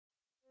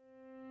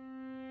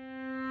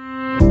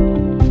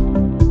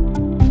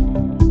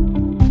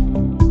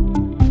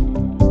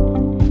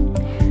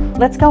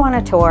Let's go on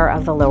a tour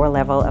of the lower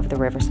level of the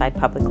Riverside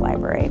Public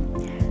Library.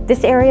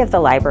 This area of the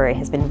library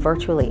has been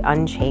virtually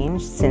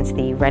unchanged since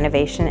the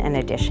renovation and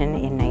addition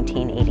in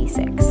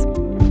 1986.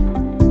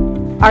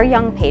 Our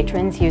young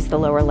patrons use the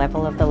lower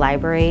level of the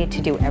library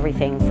to do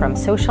everything from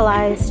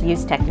socialize,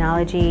 use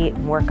technology,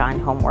 work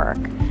on homework.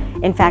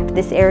 In fact,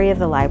 this area of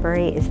the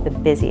library is the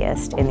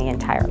busiest in the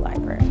entire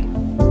library.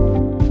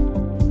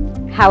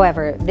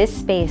 However, this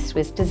space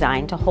was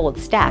designed to hold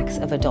stacks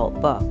of adult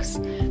books,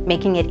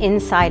 making it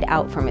inside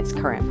out from its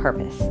current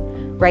purpose.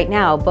 Right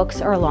now,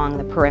 books are along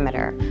the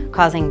perimeter,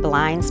 causing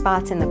blind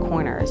spots in the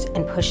corners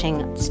and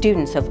pushing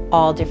students of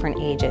all different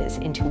ages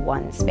into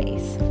one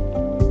space.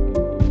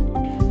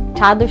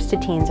 Toddlers to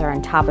teens are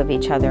on top of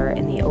each other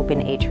in the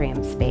open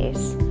atrium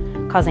space,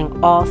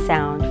 causing all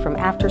sound from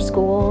after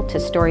school to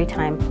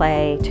storytime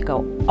play to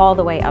go all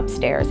the way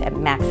upstairs at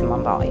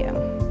maximum volume.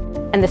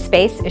 And the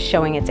space is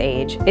showing its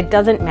age. It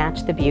doesn't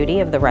match the beauty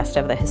of the rest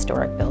of the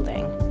historic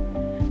building.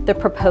 The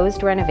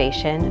proposed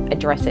renovation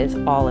addresses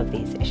all of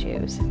these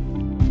issues.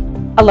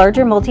 A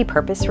larger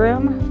multi-purpose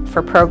room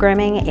for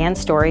programming and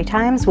story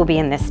times will be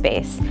in this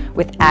space.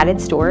 With added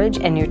storage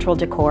and neutral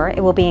decor,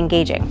 it will be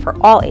engaging for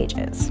all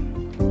ages.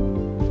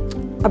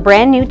 A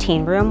brand new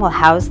teen room will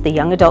house the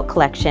young adult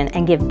collection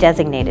and give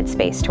designated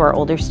space to our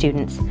older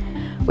students.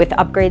 With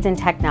upgrades in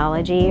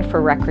technology for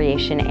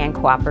recreation and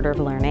cooperative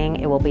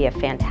learning, it will be a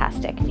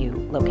fantastic new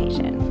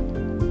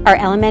location. Our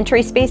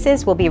elementary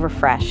spaces will be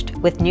refreshed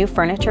with new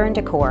furniture and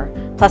decor,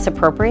 plus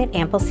appropriate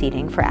ample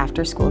seating for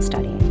after-school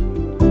studying.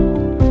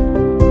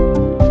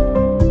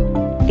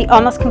 The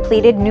almost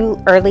completed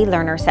new early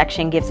learner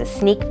section gives a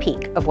sneak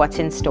peek of what's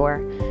in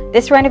store.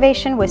 This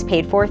renovation was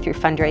paid for through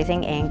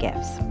fundraising and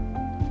gifts.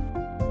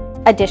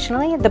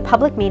 Additionally, the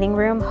public meeting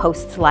room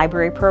hosts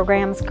library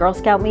programs, Girl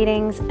Scout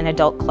meetings, and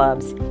adult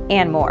clubs,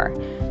 and more.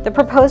 The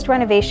proposed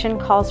renovation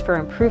calls for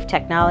improved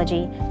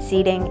technology,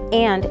 seating,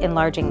 and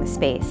enlarging the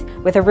space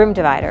with a room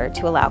divider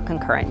to allow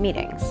concurrent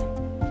meetings.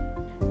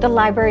 The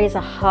library is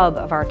a hub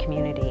of our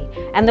community,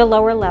 and the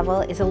lower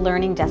level is a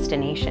learning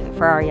destination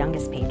for our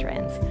youngest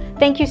patrons.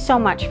 Thank you so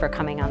much for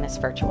coming on this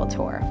virtual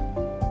tour.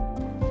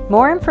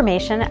 More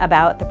information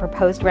about the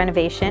proposed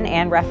renovation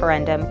and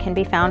referendum can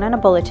be found on a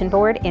bulletin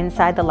board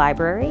inside the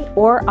library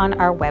or on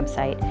our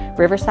website,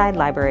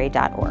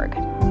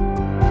 riversidelibrary.org.